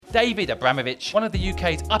David Abramovich, one of the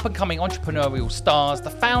UK's up-and-coming entrepreneurial stars, the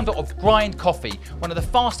founder of Grind Coffee, one of the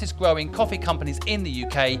fastest growing coffee companies in the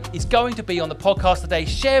UK, is going to be on the podcast today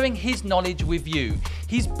sharing his knowledge with you.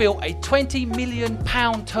 He's built a £20 million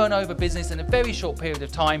turnover business in a very short period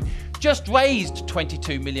of time, just raised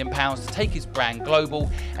 £22 million to take his brand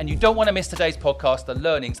global, and you don't want to miss today's podcast. The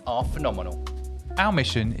learnings are phenomenal. Our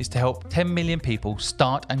mission is to help 10 million people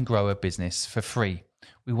start and grow a business for free.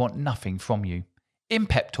 We want nothing from you. In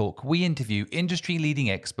Pep Talk, we interview industry-leading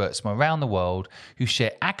experts from around the world who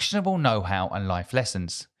share actionable know-how and life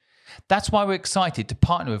lessons. That's why we're excited to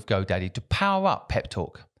partner with GoDaddy to power up Pep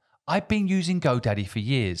Talk. I've been using GoDaddy for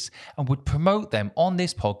years and would promote them on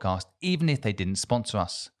this podcast even if they didn't sponsor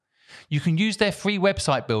us. You can use their free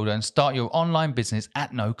website builder and start your online business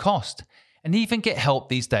at no cost, and even get help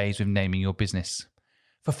these days with naming your business.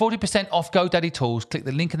 For 40% off GoDaddy tools, click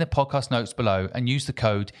the link in the podcast notes below and use the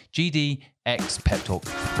code GDXPepTalk.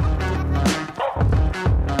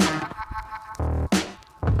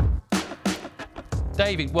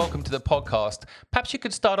 David, welcome to the podcast. Perhaps you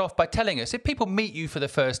could start off by telling us, if people meet you for the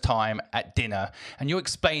first time at dinner and you're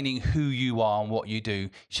explaining who you are and what you do,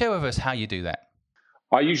 share with us how you do that.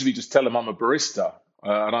 I usually just tell them I'm a barista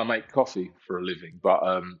and I make coffee for a living.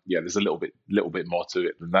 But there's a little bit more to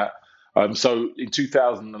it than that. So in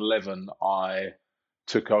 2011, I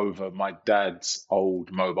took over my dad's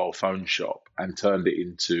old mobile phone shop and turned it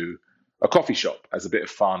into a coffee shop as a bit of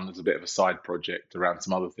fun, as a bit of a side project around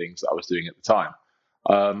some other things that I was doing at the time.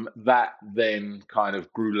 That then kind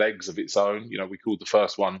of grew legs of its own. You know, we called the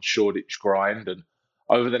first one Shoreditch Grind. And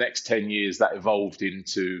over the next 10 years, that evolved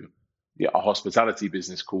into a hospitality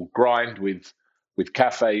business called Grind with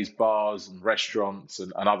cafes, bars and restaurants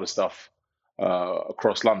and other stuff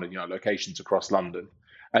across London, locations across London.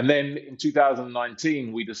 And then in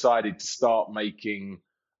 2019, we decided to start making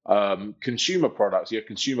consumer products,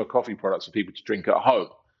 consumer coffee products for people to drink at home.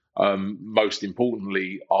 Most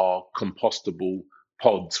importantly are compostable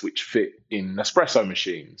pods, which fit in Nespresso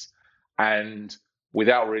machines. And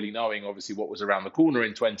without really knowing, obviously, what was around the corner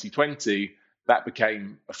in 2020, that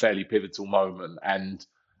became a fairly pivotal moment. And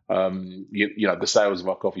the sales of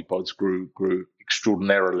our coffee pods grew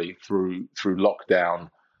extraordinarily through lockdown.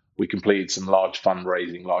 We completed some large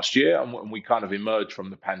fundraising last year, and we kind of emerged from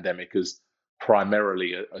the pandemic as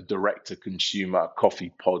primarily a direct-to-consumer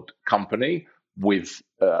coffee pod company with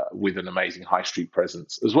an amazing high street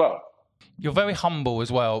presence as well. You're very humble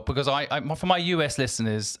as well, because for my US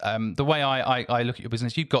listeners, the way I look at your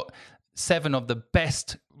business, you've got 7 of the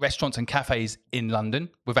best restaurants and cafes in London,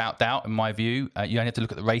 without doubt, in my view. You only have to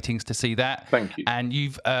look at the ratings to see that. Thank you. And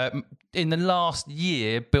you've, in the last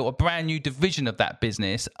year, built a brand new division of that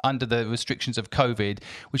business under the restrictions of COVID,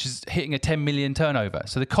 which is hitting a 10 million turnover.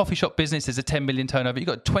 So the coffee shop business is a 10 million turnover. You've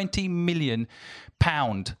got £20 million,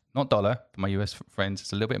 not dollar, for my US friends,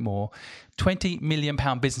 it's a little bit more, £20 million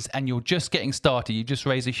business, and you're just getting started. You just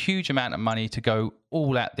raised a huge amount of money to go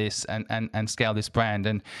all at this and scale this brand.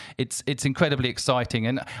 And it's incredibly exciting.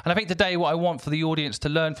 And I think today what I want for the audience to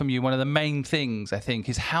learn from you, one of the main things, I think,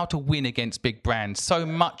 is how to win against big brands. So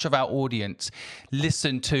much of our audience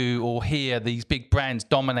listen to or hear these big brands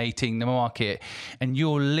dominating the market, and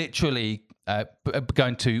you're literally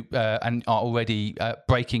going to and are already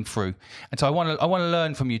breaking through. And so I want to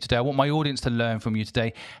learn from you today. I want my audience to learn from you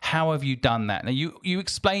today. How have you done that? Now you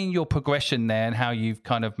explain your progression there and how you've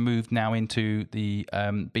kind of moved now into the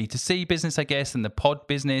B2C business, I guess, and the pod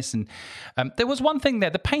business. And there was one thing there,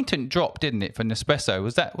 the patent dropped, didn't it, for Nespresso?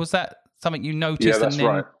 Was that something you noticed? Yeah, that's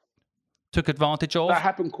right. Took advantage of? That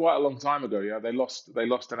happened quite a long time ago. Yeah, they lost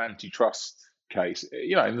an antitrust case.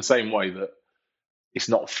 In the same way that it's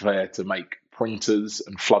not fair to make printers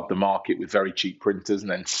and flood the market with very cheap printers and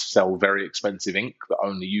then sell very expensive ink that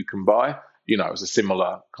only you can buy. It was a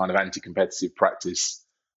similar kind of anti-competitive practice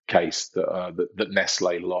case that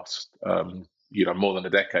Nestle lost, more than a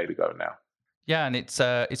decade ago now. Yeah, and it's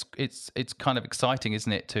kind of exciting,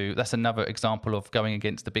 isn't it? That's another example of going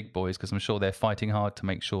against the big boys, because I'm sure they're fighting hard to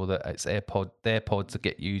make sure that it's their pods that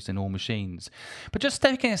get used in all machines. But just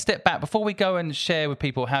taking a step back before we go and share with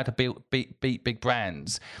people how to beat big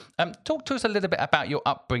brands, talk to us a little bit about your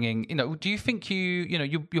upbringing. Do you think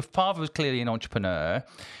your father was clearly an entrepreneur?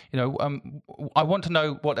 I want to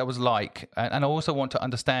know what that was like, and I also want to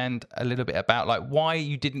understand a little bit about why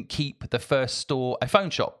you didn't keep the first store a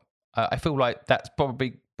phone shop. I feel like that's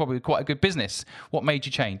probably quite a good business. What made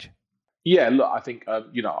you change? Yeah, look, I think, I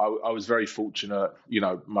was very fortunate.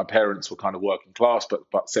 My parents were kind of working class,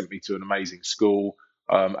 but sent me to an amazing school.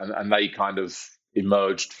 And they kind of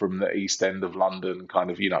emerged from the East End of London, kind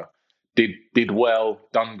of, did well,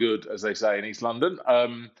 done good, as they say in East London.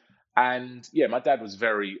 And yeah, my dad was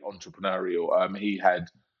very entrepreneurial. He had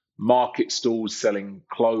market stalls selling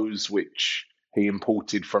clothes, which he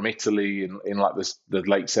imported from Italy in like the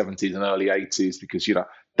late 70s and early 80s, because,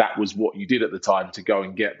 that was what you did at the time to go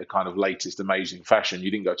and get the kind of latest amazing fashion. You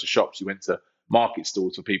didn't go to shops, you went to market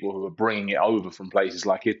stalls for people who were bringing it over from places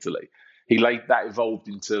like Italy. That evolved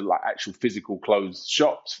into like actual physical clothes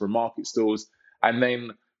shops from market stores. And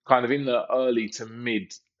then kind of in the early to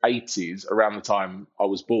mid 80s, around the time I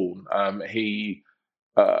was born, he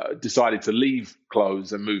decided to leave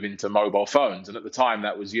clothes and move into mobile phones. And at the time,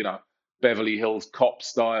 that was, Beverly Hills Cop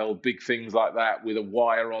style, big things like that with a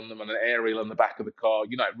wire on them and an aerial on the back of the car.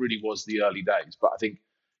 It really was the early days. But I think,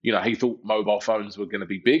 he thought mobile phones were going to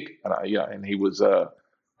be big, and he was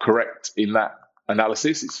correct in that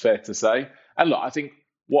analysis. It's fair to say. And look, I think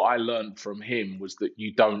what I learned from him was that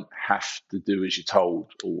you don't have to do as you're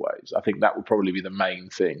told always. I think that would probably be the main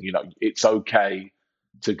thing. It's okay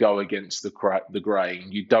to go against the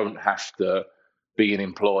grain. You don't have to be an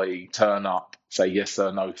employee, turn up, say yes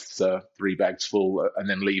sir, no sir, 3 bags full, and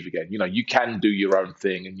then leave again. You can do your own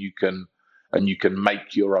thing, and you can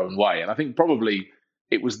make your own way. And I think probably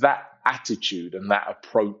it was that attitude and that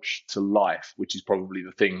approach to life, which is probably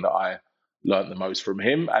the thing that I learned the most from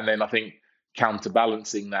him. And then I think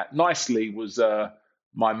counterbalancing that nicely was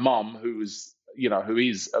my mum, who is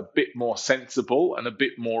a bit more sensible and a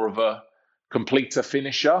bit more of a completer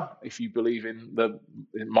finisher, if you believe in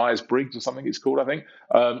Myers-Briggs or something it's called, I think.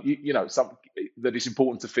 That it's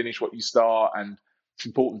important to finish what you start, and it's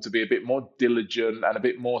important to be a bit more diligent and a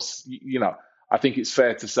bit more, I think it's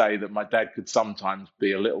fair to say that my dad could sometimes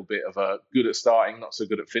be a little bit of a good at starting, not so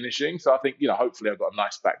good at finishing. So I think, hopefully I've got a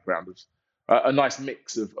nice background of a nice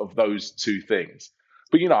mix of those two things.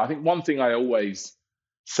 But, I think one thing I always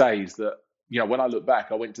say is that, when I look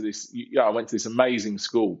back, I went to this amazing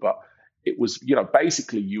school, but it was,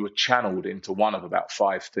 basically you were channeled into one of about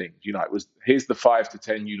 5 things. It was, here's the 5 to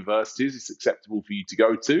 10 universities it's acceptable for you to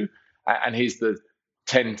go to, and here's the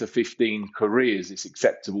 10 to 15 careers it's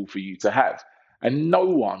acceptable for you to have. And no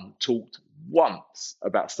one talked once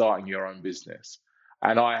about starting your own business.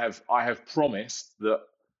 And I have promised that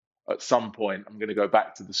at some point I'm going to go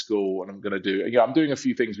back to the school, and I'm going to do, I'm doing a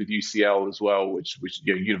few things with UCL as well, which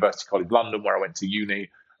University College London, where I went to uni,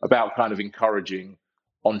 about kind of encouraging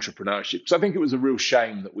entrepreneurship. So I think it was a real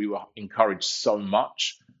shame that we were encouraged so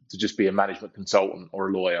much to just be a management consultant or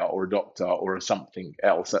a lawyer or a doctor or something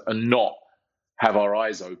else, and not have our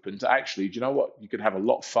eyes open to actually, do you know what? You could have a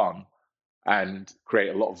lot of fun and create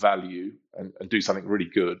a lot of value and do something really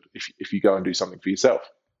good if you go and do something for yourself.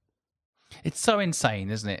 It's so insane,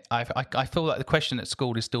 isn't it? I feel like the question at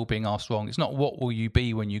school is still being asked wrong. It's not what will you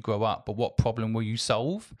be when you grow up, but what problem will you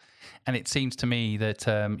solve? And it seems to me that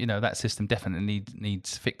that system definitely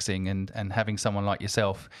needs fixing, and having someone like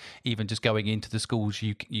yourself, even just going into the schools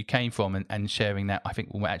you came from and sharing that, I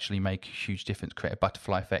think will actually make a huge difference, create a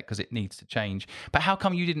butterfly effect, because it needs to change. But how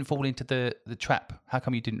come you didn't fall into the trap? How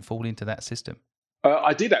come you didn't fall into that system?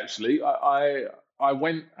 I did actually. I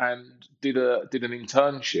went and did an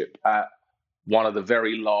internship at one of the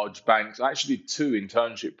very large banks. I actually did 2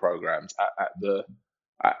 internship programs at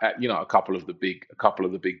a couple of the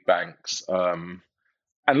big banks. And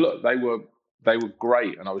look, they were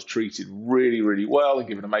great, and I was treated really, really well and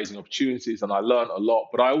given amazing opportunities, and I learned a lot.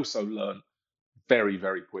 But I also learned very,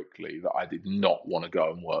 very quickly that I did not want to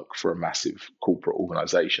go and work for a massive corporate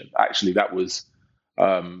organization. Actually, that was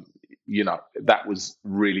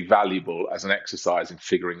really valuable as an exercise in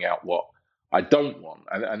figuring out what I don't want.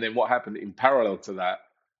 And then what happened in parallel to that,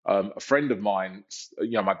 a friend of mine,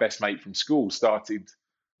 my best mate from school, started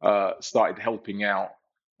helping out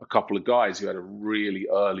a couple of guys who had a really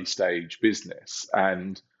early stage business.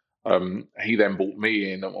 And he then brought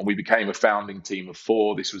me in, and we became a founding team of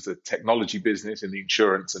 4. This was a technology business in the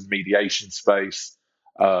insurance and mediation space,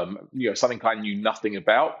 something I knew nothing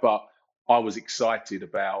about, but I was excited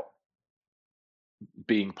about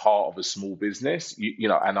being part of a small business,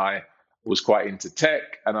 and I was quite into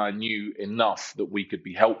tech, and I knew enough that we could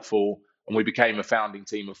be helpful. And we became a founding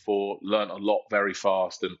team of 4, learned a lot very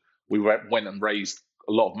fast, and we went and raised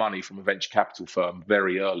a lot of money from a venture capital firm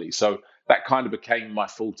very early. So that kind of became my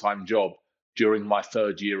full-time job during my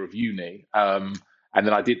 3rd year of uni. And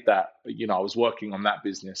then I did that, I was working on that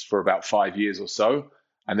business for about 5 years or so.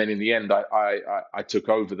 And then in the end, I took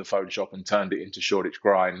over the phone shop and turned it into Shoreditch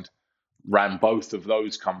Grind, ran both of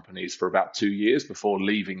those companies for about 2 years before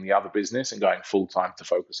leaving the other business and going full-time to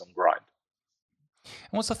focus on Grind.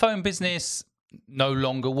 And was the phone business no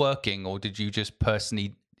longer working, or did you just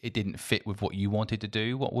personally, it didn't fit with what you wanted to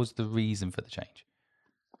do? What was the reason for the change?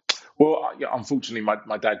 Well, yeah, unfortunately,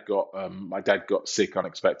 my dad got sick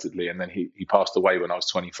unexpectedly, and then he passed away when I was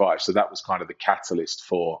 25. So that was kind of the catalyst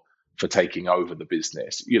for taking over the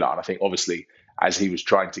business. And I think obviously as he was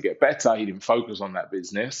trying to get better, he didn't focus on that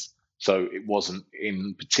business, so it wasn't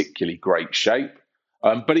in particularly great shape.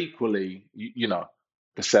 But equally,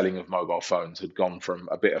 the selling of mobile phones had gone from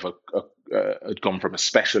a bit of had gone from a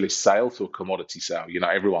specialist sale to a commodity sale.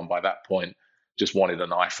 Everyone by that point just wanted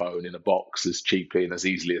an iPhone in a box as cheaply and as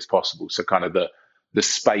easily as possible. So kind of the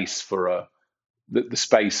space for the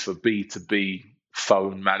space for B2B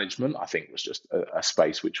phone management, I think, was just a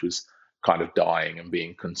space which was kind of dying and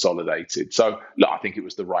being consolidated. So look, I think it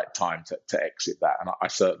was the right time to exit that, and I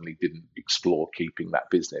certainly didn't explore keeping that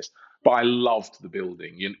business. But I loved the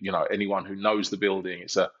building. Anyone who knows the building,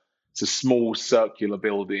 it's a small circular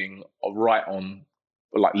building right on,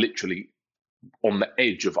 like literally on the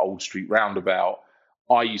edge of Old Street Roundabout.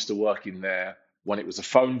 I used to work in there when it was a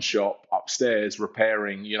phone shop upstairs,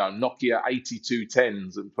 repairing, Nokia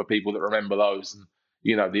 8210s, and for people that remember those, and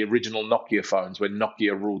the original Nokia phones when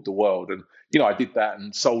Nokia ruled the world. And I did that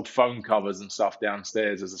and sold phone covers and stuff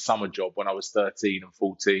downstairs as a summer job when I was 13 and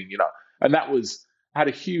 14. And that had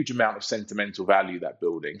a huge amount of sentimental value, that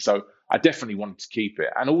building. So I definitely wanted to keep it.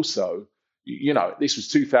 And also, this was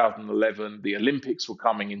 2011. The Olympics were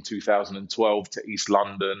coming in 2012 to East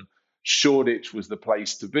London. Shoreditch was the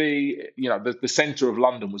place to be. The centre of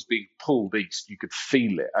London was being pulled east. You could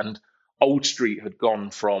feel it. And Old Street had gone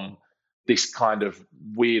from this kind of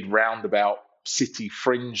weird roundabout city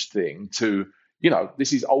fringe thing to,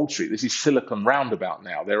 this is Old Street. This is Silicon Roundabout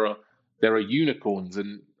now. There are unicorns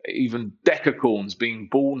and even decacorns being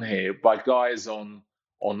born here by guys on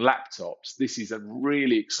laptops. This is a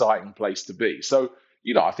really exciting place to be. So,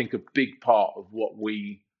 I think a big part of what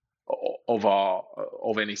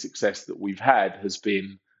of any success that we've had has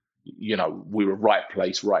been, we were right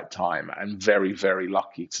place, right time, and very, very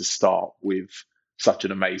lucky to start with such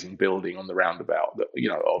an amazing building on the roundabout that,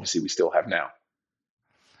 obviously we still have now.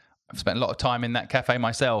 I've spent a lot of time in that cafe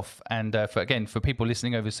myself, and for people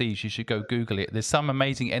listening overseas, you should go Google it. There's some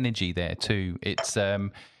amazing energy there too. It's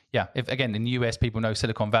in the US, people know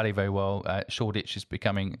Silicon Valley very well. Shoreditch is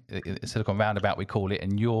becoming Silicon Roundabout, we call it,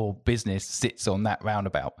 and your business sits on that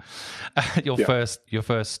roundabout, your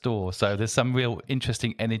first store. So there's some real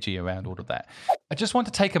interesting energy around all of that. I just want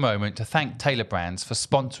to take a moment to thank Tailor Brands for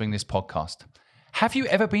sponsoring this podcast. Have you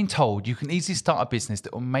ever been told you can easily start a business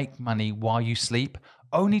that will make money while you sleep,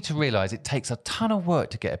 only to realize it takes a ton of work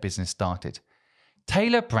to get a business started?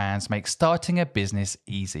 Tailor Brands makes starting a business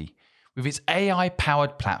easy. With its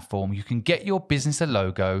AI-powered platform, you can get your business a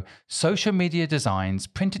logo, social media designs,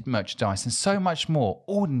 printed merchandise, and so much more,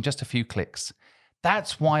 all in just a few clicks.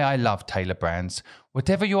 That's why I love Tailor Brands.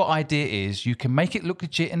 Whatever your idea is, you can make it look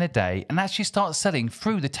legit in a day and actually start selling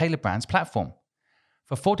through the Tailor Brands platform.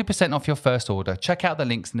 For 40% off your first order, check out the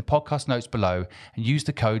links in the podcast notes below and use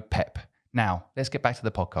the code PEP. Now, let's get back to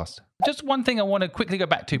the podcast. Just one thing I want to quickly go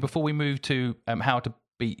back to before we move to how to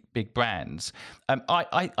beat big brands.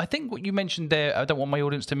 I think what you mentioned there, I don't want my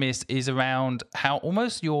audience to miss, is around how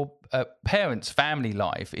almost your parents' family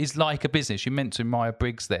life is like a business. You mentioned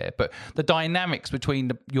Myers-Briggs there, but the dynamics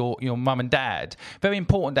between your mum and dad, very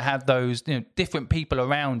important to have those different people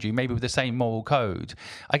around you, maybe with the same moral code.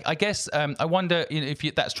 I guess I wonder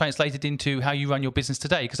if that's translated into how you run your business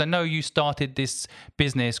today, because I know you started this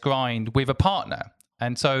business Grind with a partner,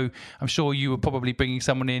 and so I'm sure you were probably bringing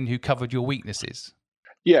someone in who covered your weaknesses.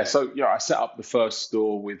 Yeah, so I set up the first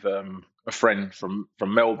store with a friend from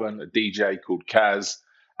Melbourne, a DJ called Kaz,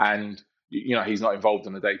 and he's not involved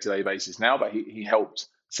on a day-to-day basis now, but he helped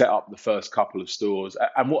set up the first couple of stores.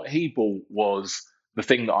 And what he bought was the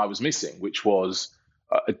thing that I was missing, which was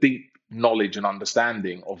a deep knowledge and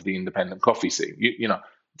understanding of the independent coffee scene.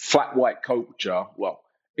 Flat white culture. Well,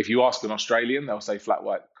 if you ask an Australian, they'll say flat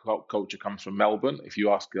white culture comes from Melbourne. If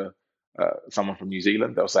you ask someone from New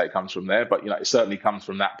Zealand, they'll say it comes from there, but it certainly comes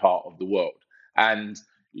from that part of the world. And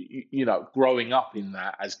growing up in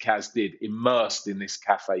that, as Kaz did, immersed in this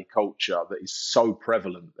cafe culture that is so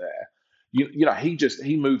prevalent there.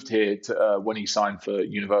 He moved here to when he signed for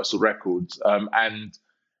Universal Records, and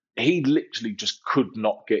he literally just could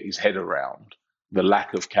not get his head around the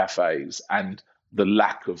lack of cafes and the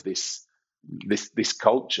lack of this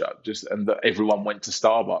culture, and that everyone went to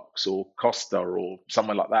Starbucks or Costa or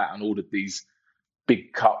somewhere like that and ordered these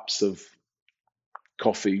big cups of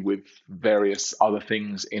coffee with various other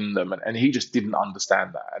things in them, and he just didn't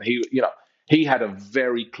understand that. And he had a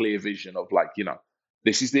very clear vision of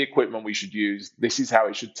this is the equipment we should use, this is how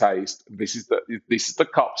it should taste, this is the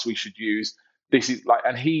cups we should use,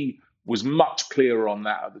 and he was much clearer on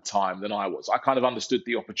that at the time than I was. I kind of understood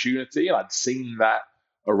the opportunity and I'd seen that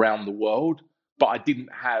around the world, but I didn't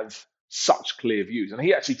have such clear views. And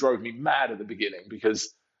he actually drove me mad at the beginning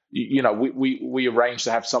because, we arranged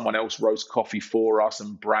to have someone else roast coffee for us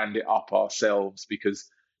and brand it up ourselves because,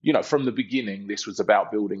 from the beginning, this was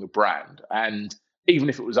about building a brand. And even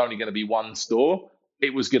if it was only going to be one store,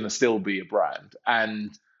 it was going to still be a brand.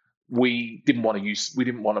 And we didn't want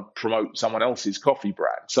to promote someone else's coffee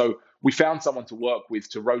brand. So we found someone to work with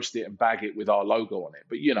to roast it and bag it with our logo on it.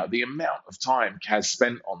 But, the amount of time Kaz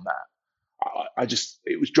spent on that,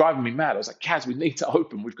 it was driving me mad. I was like, Kaz, we need to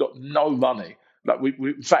open. We've got no money. Like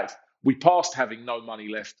in fact, we passed having no money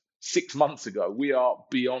left 6 months ago. We are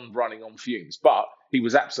beyond running on fumes. But he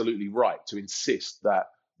was absolutely right to insist that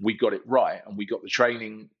we got it right and we got the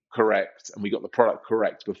training correct and we got the product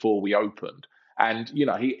correct before we opened. And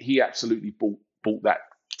he absolutely brought that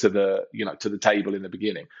to the table in the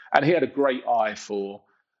beginning. And he had a great eye for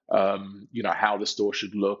how the store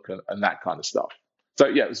should look and that kind of stuff. So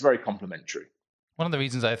yeah, it was very complimentary. One of the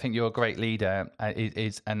reasons I think you're a great leader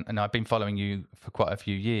is and I've been following you for quite a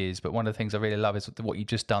few years, but one of the things I really love is what you've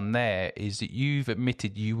just done there is that you've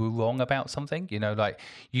admitted you were wrong about something, like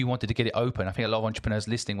you wanted to get it open. I think a lot of entrepreneurs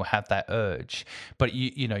listening will have that urge, but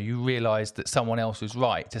you realized that someone else was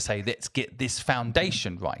right to say, let's get this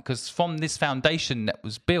foundation right. Because from this foundation that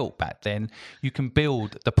was built back then, you can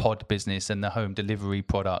build the pod business and the home delivery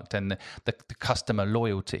product and the customer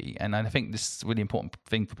loyalty. And I think this is a really important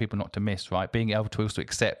thing for people not to miss, right? Being able to also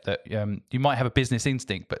accept that you might have a business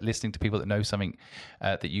instinct, but listening to people that know something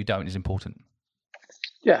that you don't is important.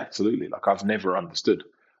 Yeah, absolutely. Like I've never understood.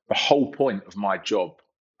 The whole point of my job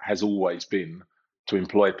has always been to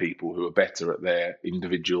employ people who are better at their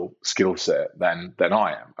individual skill set than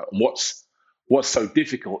I am. And what's so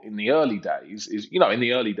difficult in the early days is, in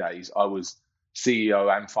the early days, I was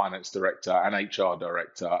CEO and finance director and HR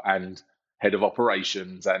director and head of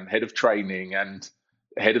operations and head of training and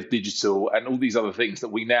head of digital and all these other things that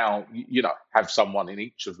we now, have someone in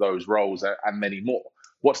each of those roles and many more.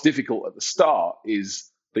 What's difficult at the start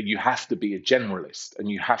is that you have to be a generalist and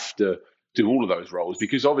you have to do all of those roles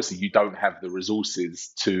because obviously you don't have the resources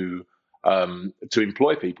to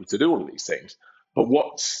employ people to do all of these things. But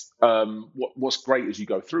what's great as you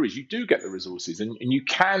go through is you do get the resources and you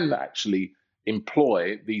can actually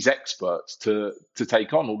employ these experts to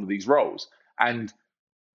take on all of these roles. And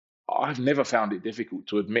I've never found it difficult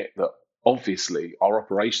to admit that obviously our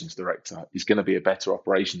operations director is going to be a better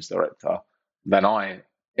operations director than I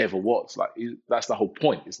ever was. Like that's the whole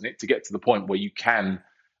point, isn't it? To get to the point where you can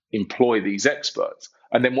employ these experts.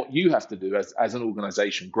 And then what you have to do as an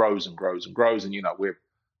organization grows and grows and grows, and we're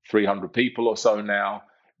 300 people or so now,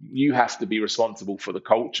 you have to be responsible for the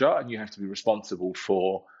culture and you have to be responsible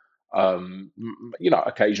for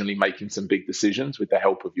occasionally making some big decisions with the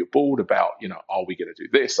help of your board about, are we going to do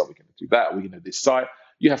this? Are we going to do that? Are we going to decide?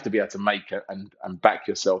 You have to be able to make it and back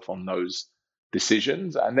yourself on those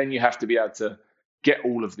decisions. And then you have to be able to get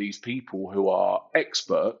all of these people who are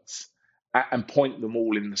experts and point them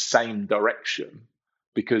all in the same direction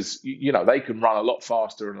because, they can run a lot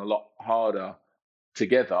faster and a lot harder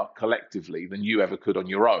together collectively than you ever could on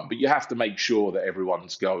your own. But you have to make sure that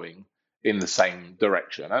everyone's going in the same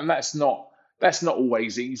direction. And that's not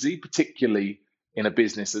always easy, particularly in a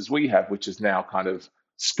business as we have, which is now kind of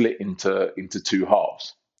split into two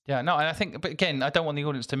halves. Yeah, no, and I think, but again, I don't want the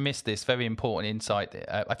audience to miss this very important insight.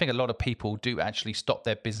 I think a lot of people do actually stop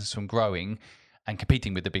their business from growing and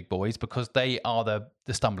competing with the big boys because they are the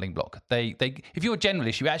stumbling block. They if you're a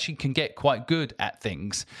generalist, you actually can get quite good at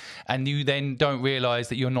things and you then don't realize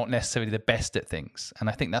that you're not necessarily the best at things. And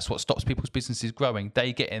I think that's what stops people's businesses growing.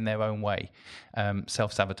 They get in their own way.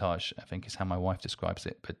 Self-sabotage, I think is how my wife describes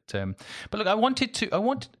it. But look, I wanted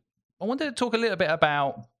to talk a little bit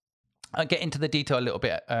about get into the detail a little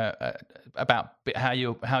bit about how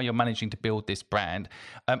you're managing to build this brand.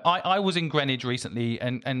 I was in Greenwich recently,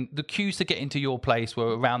 and the queues to get into your place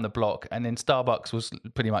were around the block, and then Starbucks was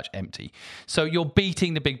pretty much empty. So you're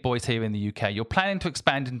beating the big boys here in the UK. You're planning to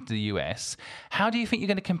expand into the US. How do you think you're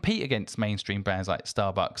going to compete against mainstream brands like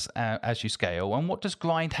Starbucks as you scale? And what does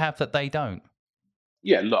Grind have that they don't?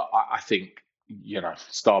 Yeah, look, I think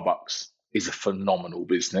Starbucks is a phenomenal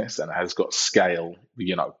business and has got scale,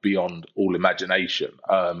 beyond all imagination.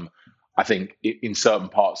 I think in certain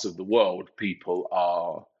parts of the world, people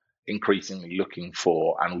are increasingly looking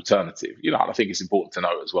for an alternative. And I think it's important to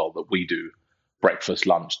note as well that we do breakfast,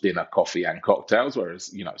 lunch, dinner, coffee, and cocktails,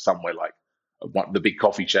 whereas somewhere like the big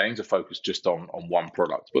coffee chains are focused just on one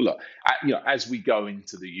product. But look, as we go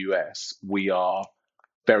into the US, we are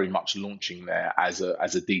very much launching there as a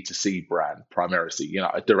D2C brand primarily,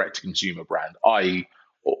 a direct to consumer brand, i.e.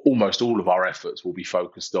 almost all of our efforts will be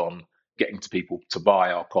focused on getting to people to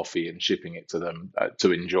buy our coffee and shipping it to them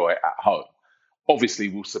to enjoy at home. Obviously,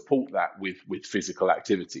 we'll support that with physical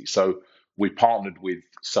activity. So we partnered with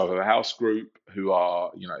Soho House Group, who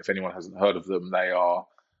are, if anyone hasn't heard of them,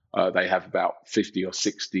 they have about 50 or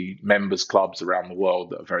 60 members clubs around the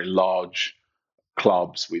world that are very large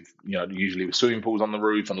clubs with, usually with swimming pools on the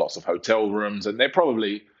roof and lots of hotel rooms. And they're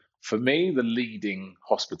probably, for me, the leading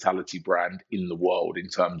hospitality brand in the world in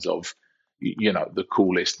terms of, the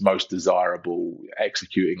coolest, most desirable,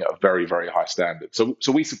 executing at a very, very high standard. So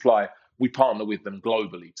we partner with them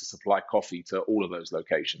globally to supply coffee to all of those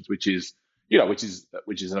locations, which is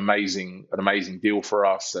an amazing deal for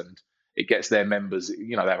us. And it gets their members,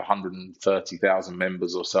 they have 130,000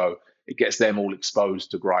 members or so. It gets them all exposed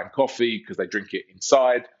to grind coffee because they drink it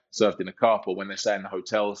inside, served in a cup, or when they stay in the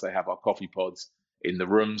hotels, they have our coffee pods in the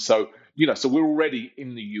room. So, so we're already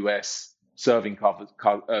in the US serving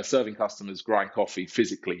customers grind coffee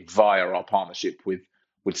physically via our partnership with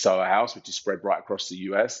Soho House, which is spread right across the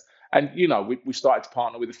US. And, we started to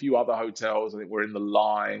partner with a few other hotels. I think we're in the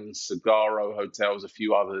Line, Sagaro hotels, a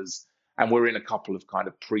few others. And we're in a couple of kind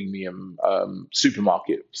of premium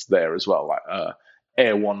supermarkets there as well, like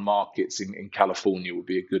Erewhon Markets in California would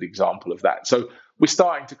be a good example of that. So we're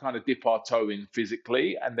starting to kind of dip our toe in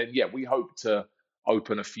physically. And then, we hope to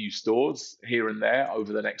open a few stores here and there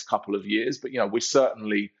over the next couple of years. But,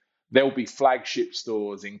 there'll be flagship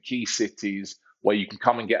stores in key cities where you can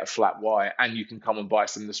come and get a flat white and you can come and buy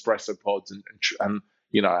some Nespresso pods and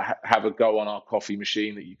have a go on our coffee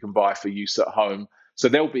machine that you can buy for use at home. So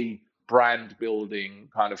there'll be brand building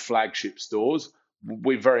kind of flagship stores.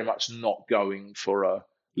 We're very much not going for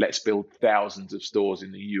let's build thousands of stores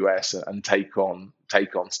in the US and take on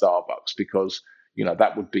Starbucks, because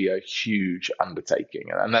that would be a huge undertaking,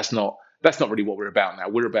 and that's not really what we're about now.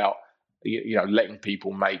 We're about letting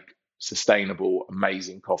people make sustainable,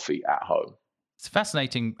 amazing coffee at home. It's a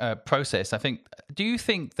fascinating process. I think. Do you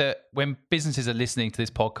think that when businesses are listening to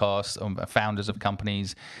this podcast, founders of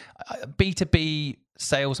companies, B2B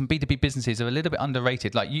sales and B2B businesses are a little bit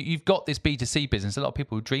underrated? Like you've got this B2C business. A lot of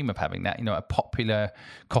people dream of having that. A popular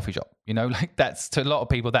coffee shop. Like that's to a lot of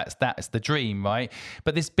people. That's the dream, right?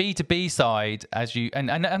 But this B2B side, as you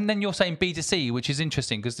and then you're saying B2C, which is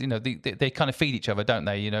interesting because they kind of feed each other, don't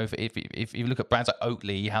they? If you look at brands like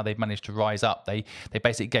Oatly, how they've managed to rise up, they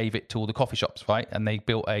basically gave it to all the coffee shops, right? And they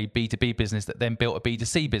built a B2B business that then built a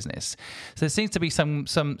B2C business. So there seems to be some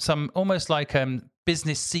almost like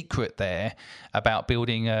business secret there about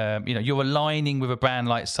building. You're aligning with a brand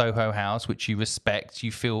like Soho House, which you respect,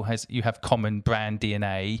 you feel you have common brand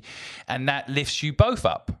DNA, and that lifts you both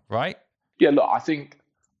up, right? Yeah, look, I think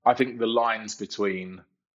the lines between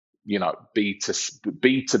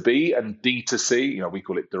B2B and D2C, we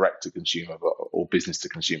call it direct to consumer or business to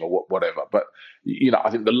consumer, whatever. But I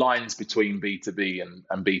think the lines between B2B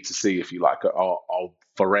and B2C, if you like, are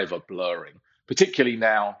forever blurring. Particularly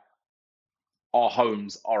now, our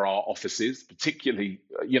homes are our offices. Particularly,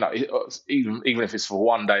 even if it's for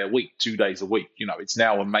 1 day a week, 2 days a week, it's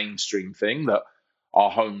now a mainstream thing that our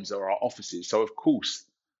homes are our offices. So of course,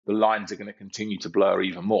 the lines are going to continue to blur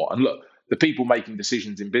even more. And look, the people making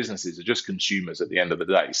decisions in businesses are just consumers at the end of the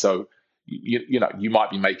day. So, you might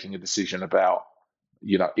be making a decision about,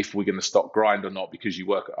 if we're going to stock grind or not because you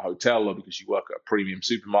work at a hotel or because you work at a premium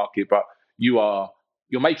supermarket, but you're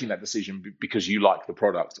making that decision because you like the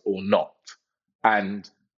product or not. And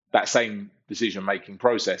that same decision-making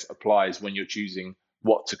process applies when you're choosing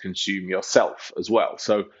what to consume yourself as well.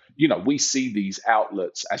 So, we see these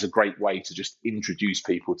outlets as a great way to just introduce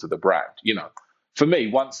people to the brand. For me,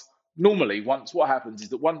 what happens is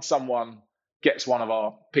that once someone gets one of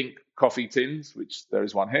our pink coffee tins, which there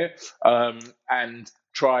is one here, and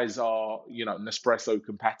tries our, Nespresso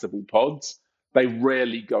compatible pods, they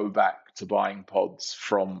rarely go back to buying pods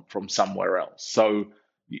from somewhere else. So,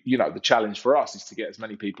 the challenge for us is to get as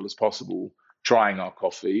many people as possible trying our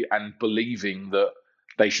coffee and believing that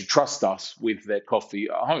they should trust us with their coffee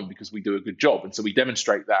at home because we do a good job. And so we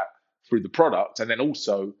demonstrate that through the product and then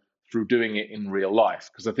also through doing it in real life.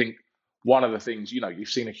 Because I think one of the things, you've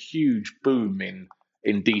seen a huge boom in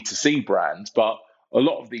D2C brands, but a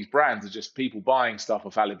lot of these brands are just people buying stuff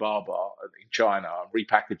off Alibaba in China,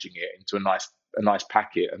 repackaging it into a nice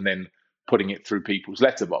packet and then putting it through people's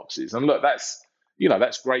letterboxes. And look, that's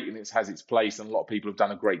great and it has its place, and a lot of people have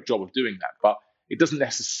done a great job of doing that. But it doesn't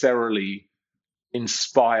necessarily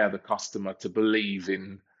inspire the customer to believe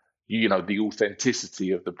in, the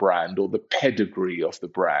authenticity of the brand or the pedigree of the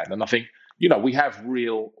brand. And I think, we have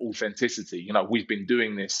real authenticity. We've been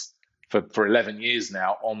doing this for 11 years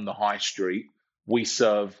now on the high street. We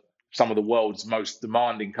serve some of the world's most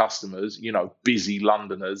demanding customers, busy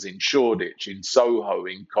Londoners in Shoreditch, in Soho,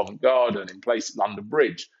 in Covent Garden, in London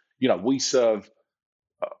Bridge. We serve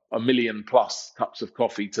a million plus cups of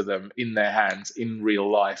coffee to them in their hands in real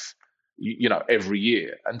life, every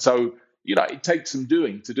year. And so, it takes some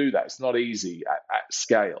doing to do that. It's not easy at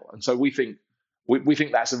scale. And so we think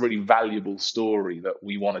that's a really valuable story that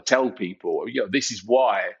we want to tell people. This is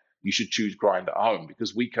why you should choose Grind at home,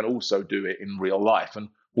 because we can also do it in real life. And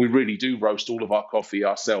we really do roast all of our coffee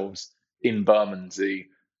ourselves in Bermondsey,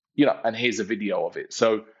 and here's a video of it.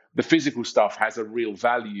 So the physical stuff has a real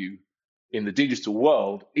value in the digital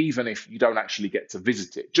world, even if you don't actually get to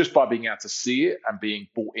visit it, just by being able to see it and being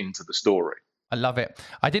bought into the story. I love it.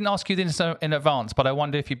 I didn't ask you this in advance, but I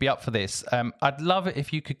wonder if you'd be up for this. I'd love it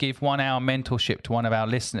if you could give 1 hour mentorship to one of our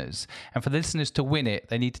listeners. And for the listeners to win it,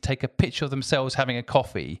 they need to take a picture of themselves having a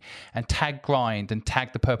coffee and tag Grind and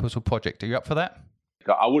tag the Purposeful Project. Are you up for that?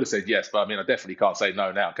 I would have said yes, but I definitely can't say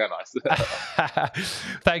no now, can I?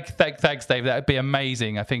 Thanks, David. That would be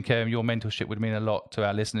amazing. I think your mentorship would mean a lot to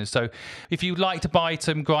our listeners. So if you'd like to buy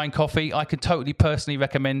some Grind coffee, I could totally personally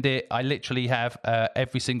recommend it. I literally have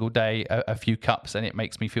every single day a few cups, and it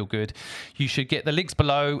makes me feel good. You should get the links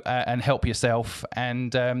below and help yourself.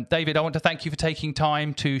 And David, I want to thank you for taking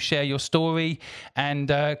time to share your story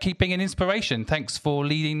and keep being an inspiration. Thanks for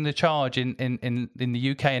leading the charge in the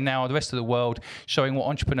UK and now the rest of the world, showing what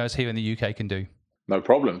entrepreneurs here in the UK can do. No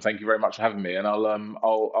problem. Thank you very much for having me, and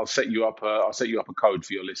I'll set you up a code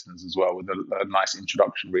for your listeners as well with a nice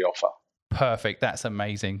introductory offer. Perfect. That's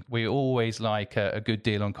amazing. We always like a good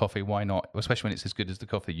deal on coffee. Why not? Especially when it's as good as the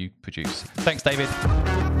coffee you produce. Thanks, David.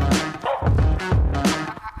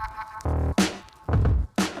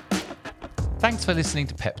 Thanks for listening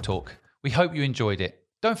to Pep Talk. We hope you enjoyed it.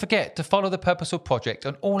 Don't forget to follow the Purposeful Project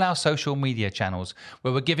on all our social media channels,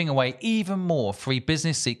 where we're giving away even more free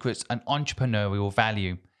business secrets and entrepreneurial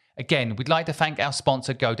value. Again, we'd like to thank our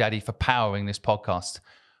sponsor GoDaddy for powering this podcast.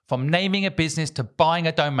 From naming a business to buying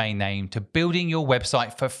a domain name to building your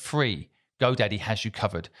website for free, GoDaddy has you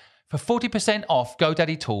covered. For 40% off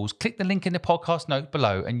GoDaddy tools, click the link in the podcast note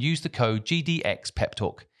below and use the code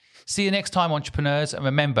GDXPepTalk. See you next time, entrepreneurs, and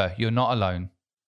remember, you're not alone.